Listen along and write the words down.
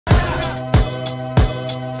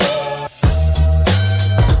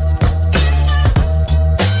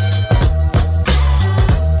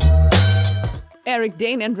Eric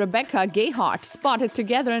Dane and Rebecca Gayheart spotted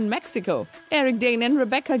together in Mexico. Eric Dane and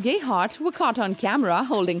Rebecca Gayheart were caught on camera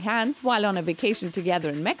holding hands while on a vacation together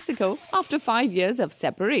in Mexico after 5 years of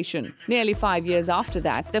separation. Nearly 5 years after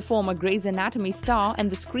that, the former Grey's Anatomy star and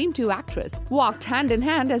the Scream 2 actress walked hand in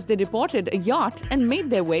hand as they deported a yacht and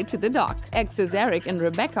made their way to the dock. Exes Eric and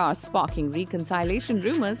Rebecca are sparking reconciliation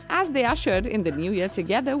rumors as they ushered in the new year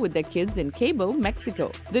together with their kids in Cabo,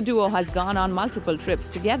 Mexico. The duo has gone on multiple trips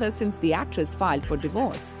together since the actress filed for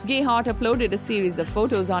divorce. Gayheart uploaded a series of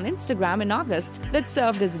photos on Instagram in August that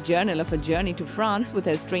served as a journal of a journey to France with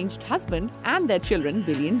her estranged husband and their children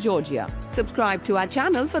Billy and Georgia. Subscribe to our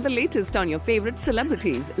channel for the latest on your favorite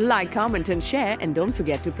celebrities. Like, comment and share, and don't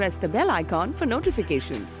forget to press the bell icon for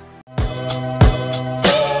notifications.